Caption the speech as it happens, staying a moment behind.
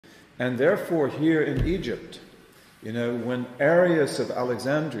And therefore here in Egypt, when Arius of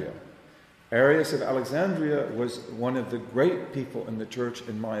Alexandria was one of the great people in the church,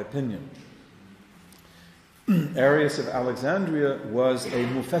 in my opinion. Arius of Alexandria was a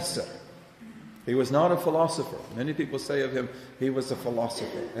mufassir. He was not a philosopher. Many people say of him, he was a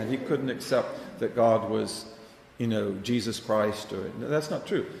philosopher, and he couldn't accept that God was, Jesus Christ. No, that's not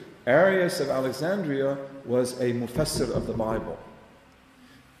true. Arius of Alexandria was a mufassir of the Bible.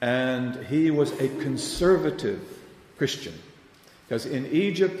 And he was a conservative Christian. Because in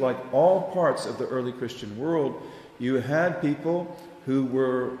Egypt, like all parts of the early Christian world, you had people who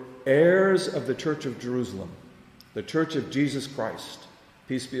were heirs of the Church of Jerusalem, the Church of Jesus Christ,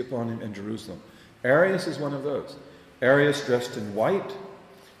 peace be upon him, in Jerusalem. Arius is one of those. Arius dressed in white.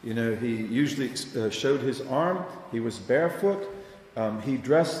 He usually showed his arm. He was barefoot. He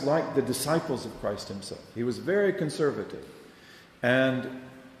dressed like the disciples of Christ himself. He was very conservative. And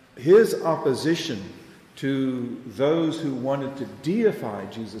his opposition to those who wanted to deify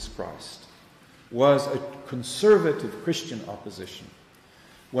Jesus Christ was a conservative Christian opposition.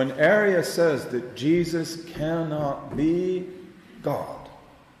 When Arius says that Jesus cannot be God,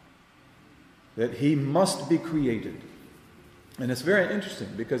 that he must be created. And it's very interesting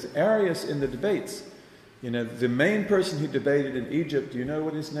because Arius in the debates, the main person who debated in Egypt, do you know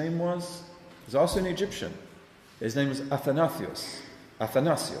what his name was? He's also an Egyptian. His name was Athanasius.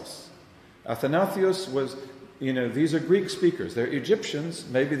 Athanasius was, these are Greek speakers. They're Egyptians.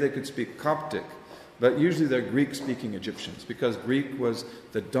 Maybe they could speak Coptic, but usually they're Greek-speaking Egyptians because Greek was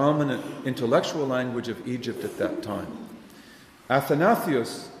the dominant intellectual language of Egypt at that time.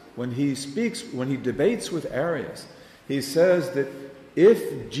 Athanasius, when he debates with Arius, he says that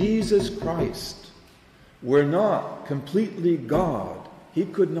if Jesus Christ were not completely God, he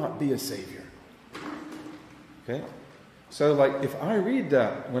could not be a savior. Okay? So if I read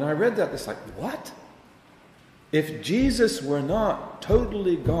that, when I read that, it's like, what? If Jesus were not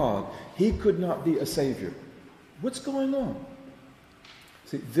totally God, he could not be a savior. What's going on?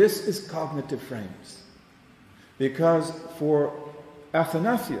 See, this is cognitive frames. Because for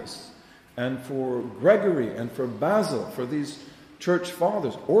Athanasius and for Gregory and for Basil, for these church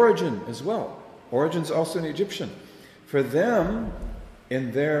fathers, Origen as well. Origen's also an Egyptian. For them,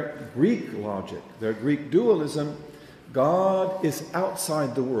 in their Greek logic, their Greek dualism, God is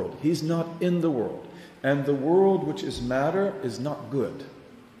outside the world. He's not in the world. And the world, which is matter, is not good.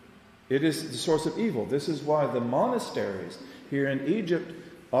 It is the source of evil. This is why the monasteries here in Egypt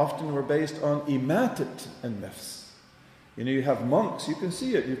often were based on imatet and nefs. You have monks, you can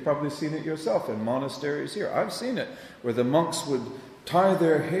see it. You've probably seen it yourself in monasteries here. I've seen it, where the monks would tie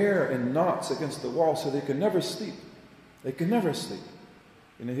their hair in knots against the wall so they could never sleep. They could never sleep.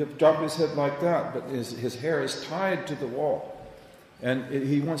 He'll drop his head like that, but his hair is tied to the wall. And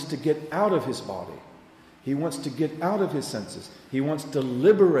he wants to get out of his body. He wants to get out of his senses. He wants to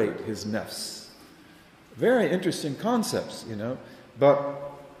liberate his nefs. Very interesting concepts,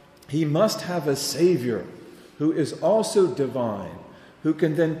 But he must have a savior who is also divine, who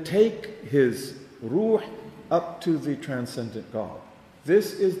can then take his ruh up to the transcendent God.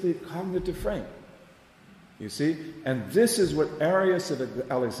 This is the cognitive frame. You see? And this is what Arius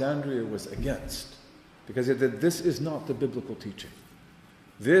of Alexandria was against. Because he said, this is not the biblical teaching.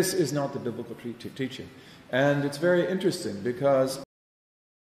 This is not the biblical teaching. And it's very interesting because